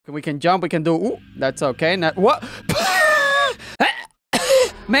We can jump, we can do... Ooh, that's okay. Not, what?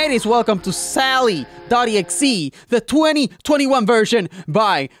 Mateys, welcome to Sally.exe, the 2021 version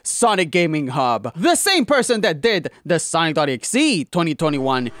by SonicsGamingHub. The same person that did the Sonic.exe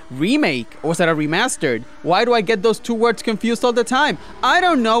 2021 remake. Or was that a remastered? Why do I get those two words confused all the time? I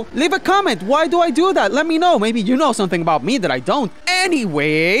don't know. Leave a comment. Why do I do that? Let me know. Maybe you know something about me that I don't.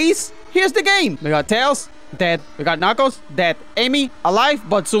 Anyways, here's the game. We got Tails, dead. We got Knuckles, dead. Amy, alive,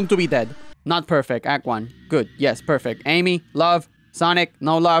 but soon to be dead. Not perfect. Act 1. Good. Yes, perfect. Amy, love. Sonic,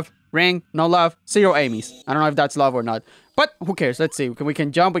 no love. Ring, no love. 0 Amy's. I don't know if that's love or not. But who cares? Let's see. We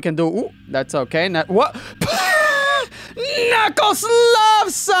can jump. We can do... Ooh, that's okay. Not, what? Knuckles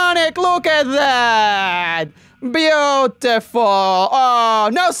loves Sonic. Look at that. Beautiful. Oh,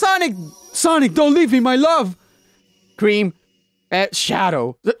 no, Sonic. Sonic, don't leave me, my love. Cream.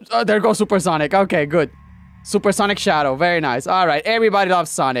 Shadow. There goes Supersonic. Okay, good. Supersonic Shadow. Very nice. All right. Everybody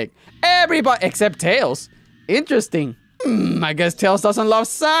loves Sonic. Everybody except Tails. Interesting. I guess Tails doesn't love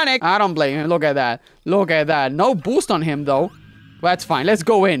Sonic. I don't blame him. Look at that. Look at that. No boost on him, though. That's fine. Let's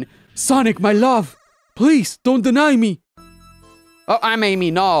go in. Sonic, my love. Please, don't deny me. Oh, I'm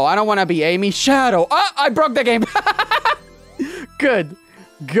Amy. No, I don't want to be Amy. Shadow. Oh, I broke the game. Good.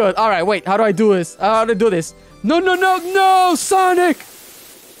 Good. All right, wait. How do I do this? How do I do this? No, no, no, no, Sonic.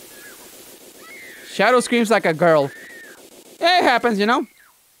 Shadow screams like a girl. It happens, you know.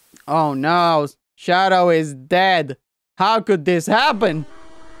 Oh, no. Shadow is dead. How could this happen?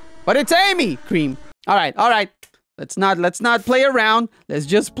 But it's Amy! Cream. Alright, alright. Let's not play around. Let's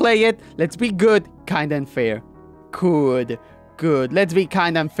just play it. Let's be good, kind and fair. Good. Good. Let's be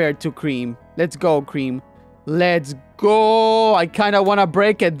kind and fair to Cream. Let's go, Cream. Let's go. I kinda wanna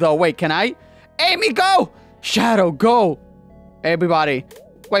break it though. Wait, can I? Amy, go! Shadow, go! Everybody.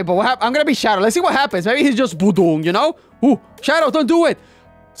 Wait, but what happened? I'm gonna be Shadow. Let's see what happens. Maybe he's just boodooing, you know? Ooh, Shadow, don't do it!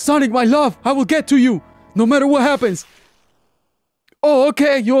 Sonic, my love, I will get to you. No matter what happens. Oh,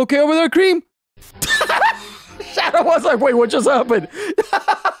 okay. You okay over there, Cream? Shadow was like, wait, what just happened?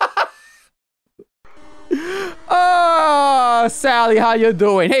 Oh, Sally, how you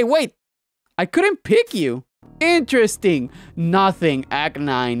doing? Hey, wait. I couldn't pick you. Interesting. Nothing. Act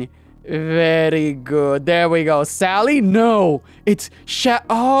 9. Very good. There we go. Sally? No. It's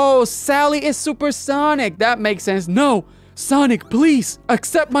Oh, Sally is supersonic. That makes sense. No. Sonic, please,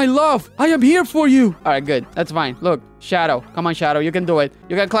 accept my love. I am here for you. All right, good. That's fine. Look, Shadow. Come on, Shadow. You can do it.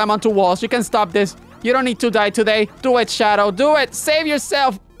 You can climb onto walls. You can stop this. You don't need to die today. Do it, Shadow. Do it. Save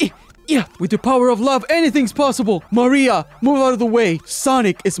yourself. Yeah, with the power of love, anything's possible. Maria, move out of the way.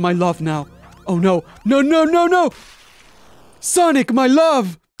 Sonic is my love now. Oh, no. No, no, no, no. Sonic, my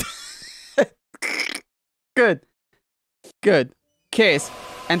love. Good. Good. Kiss.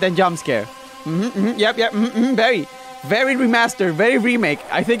 And then jump scare. Yep. Very remastered, very remake.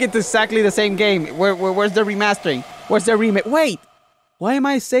 I think it's exactly the same game. Where's the remastering? Where's the remake? Wait, why am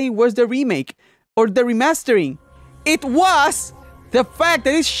I saying where's the remake? Or the remastering? It was the fact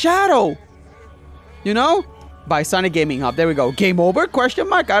that it's Shadow. You know? By SonicsGamingHub. There we go. Game over? Question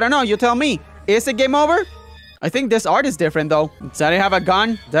mark? I don't know. You tell me. Is it game over? I think this art is different though. Does that have a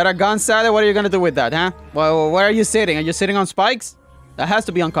gun? Is that a gun, Sally? What are you gonna do with that, huh? Well, where are you sitting? Are you sitting on spikes? That has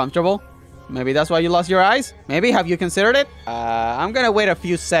to be uncomfortable. Maybe that's why you lost your eyes? Maybe? Have you considered it? I'm gonna wait a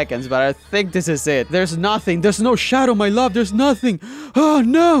few seconds, but I think this is it. There's nothing. There's no Shadow, my love. There's nothing. Oh,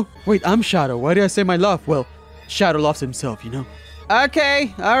 no. Wait, I'm Shadow. Why did I say my love? Well, Shadow loves himself, you know?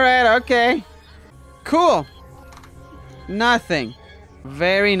 Okay. All right. Okay. Cool. Nothing.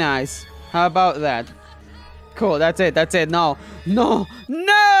 Very nice. How about that? Cool. That's it. That's it. No. No.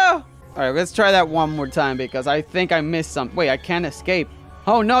 No! All right, let's try that one more time because I think I missed something. Wait, I can't escape.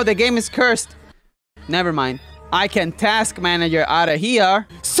 Oh no, the game is cursed. Never mind. I can task manager out of here.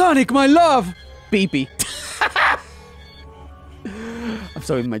 Sonic, my love! Beepy. I'm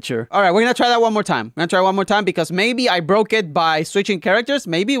so immature. Alright, we're gonna try that one more time. We're gonna try one more time because maybe I broke it by switching characters.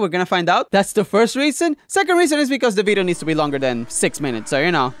 Maybe we're gonna find out. That's the first reason. Second reason is because the video needs to be longer than 6 minutes. So,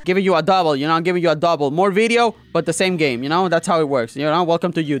 you know, giving you a double, you know, giving you a double. More video, but the same game, you know? That's how it works. You know,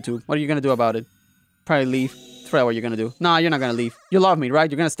 welcome to YouTube. What are you gonna do about it? Probably leave. What you're gonna do. Nah, you're not gonna leave. You love me, right?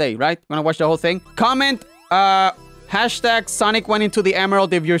 You're gonna stay, right? You're gonna watch the whole thing. Comment, hashtag Sonic went into the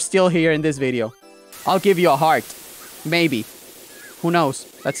emerald if you're still here in this video. I'll give you a heart. Maybe. Who knows?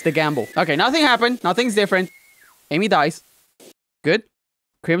 That's the gamble. Okay, nothing happened. Nothing's different. Amy dies. Good.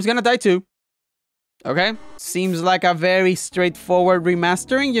 Cream's gonna die too. Okay. Seems like a very straightforward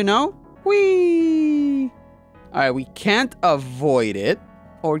remastering, you know? Whee! Alright, we can't avoid it.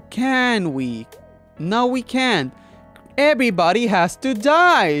 Or can we? No, we can't. Everybody has to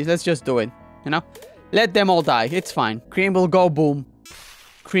die. Let's just do it, you know? Let them all die. It's fine. Cream will go boom.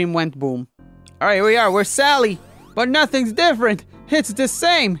 scream went boom. All right, here we are. We're Sally. But nothing's different. It's the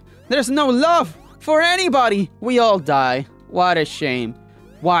same. There's no love for anybody. We all die. What a shame.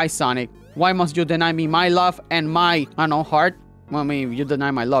 Why, Sonic? Why must you deny me my love and my, I don't know, heart? Well, I mean, you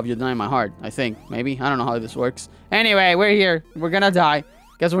deny my love, you deny my heart, I think. Maybe. I don't know how this works. Anyway, we're here. We're gonna die.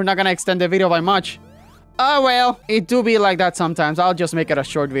 Guess we're not gonna extend the video by much. Oh, well, it do be like that sometimes. I'll just make it a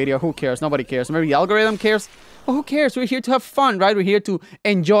short video. Who cares? Nobody cares. Maybe the algorithm cares? Well, who cares? We're here to have fun, right? We're here to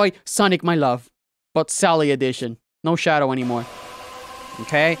enjoy Sonic My Love. But Sally edition. No shadow anymore.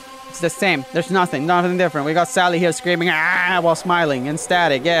 Okay? It's the same. There's nothing different. We got Sally here screaming, ah, while smiling and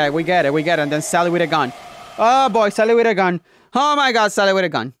static. Yeah, we get it. And then Sally with a gun. Oh, boy, Sally with a gun. Oh, my God, Sally with a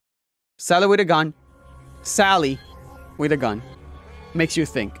gun. Sally with a gun. Sally with a gun. Makes you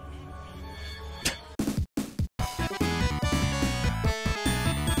think.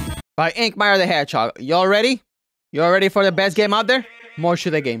 By Inkmeyer the Hedgehog. Y'all ready? Y'all ready for the best game out there?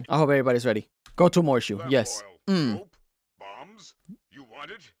 Morshu the Game. I hope everybody's ready. Go to Morshu. Yes. Bombs? You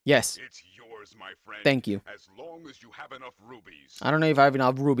want it? Yes. It's yours, my friend. Thank you. As long as you have enough rubies. I don't know if I have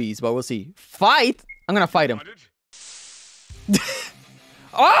enough rubies, but we'll see. Fight? I'm gonna fight him.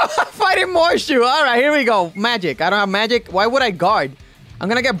 Oh, fighting Morshu. All right, here we go. Magic. I don't have magic. Why would I guard? I'm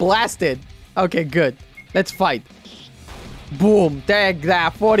gonna get blasted. Okay, good. Let's fight. Boom. Take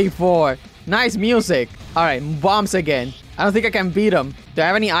that. 44. Nice music. All right, bombs again. I don't think I can beat him. Do I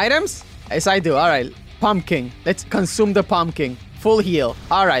have any items? Yes, I do. All right. Pumpkin. Let's consume the pumpkin. Full heal.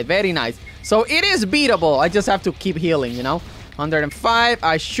 All right, very nice. So it is beatable. I just have to keep healing, you know? 105.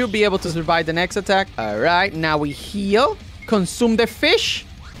 I should be able to survive the next attack. All right, now we heal. Consume the fish.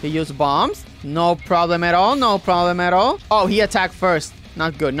 He used bombs. No problem at all. No problem at all. Oh, he attacked first.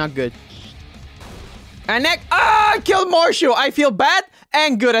 Not good. Not good. And next. Ah, I killed Morshu. I feel bad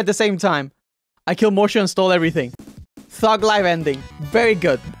and good at the same time. I killed Morshu and stole everything. Thug Life ending. Very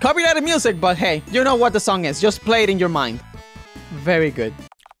good. Copyrighted music, but hey, you know what the song is. Just play it in your mind. Very good.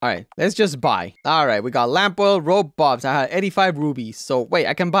 All right, let's just buy. All right, we got lamp oil, rope bobs. I had 85 rubies. So wait,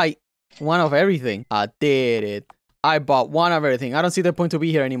 I can buy one of everything. I did it. I bought one of everything. I don't see the point to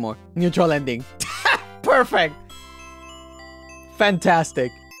be here anymore. Neutral ending. Perfect.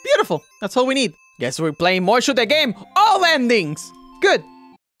 Fantastic. Beautiful. That's all we need. Guess we're playing Morshu the Game. All endings. Good.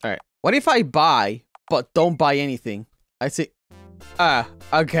 All right. What if I buy, but don't buy anything? I see.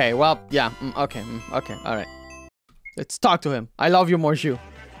 Okay. Well, yeah. Okay. Okay. All right. Let's talk to him. I love you, Morshu.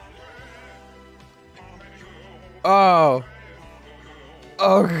 Oh.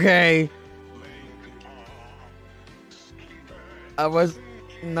 Okay. I was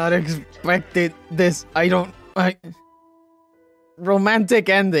not expecting this. Romantic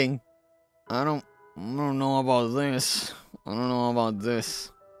ending. I don't know about this. I don't know about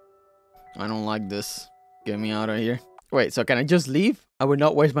this. I don't like this. Get me out of here. Wait, so can I just leave? I would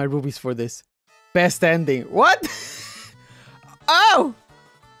not waste my rubies for this. Best ending. What? Oh!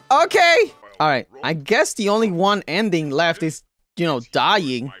 Okay. All right. I guess the only one ending left is, you know,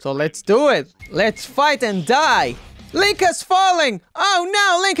 dying. So let's do it. Let's fight and die. Link has fallen. Oh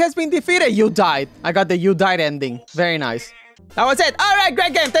no, Link has been defeated. You died. I got the you died ending. Very nice. That was it. All right,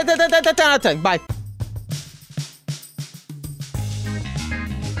 great game. 10 out of 10. Bye.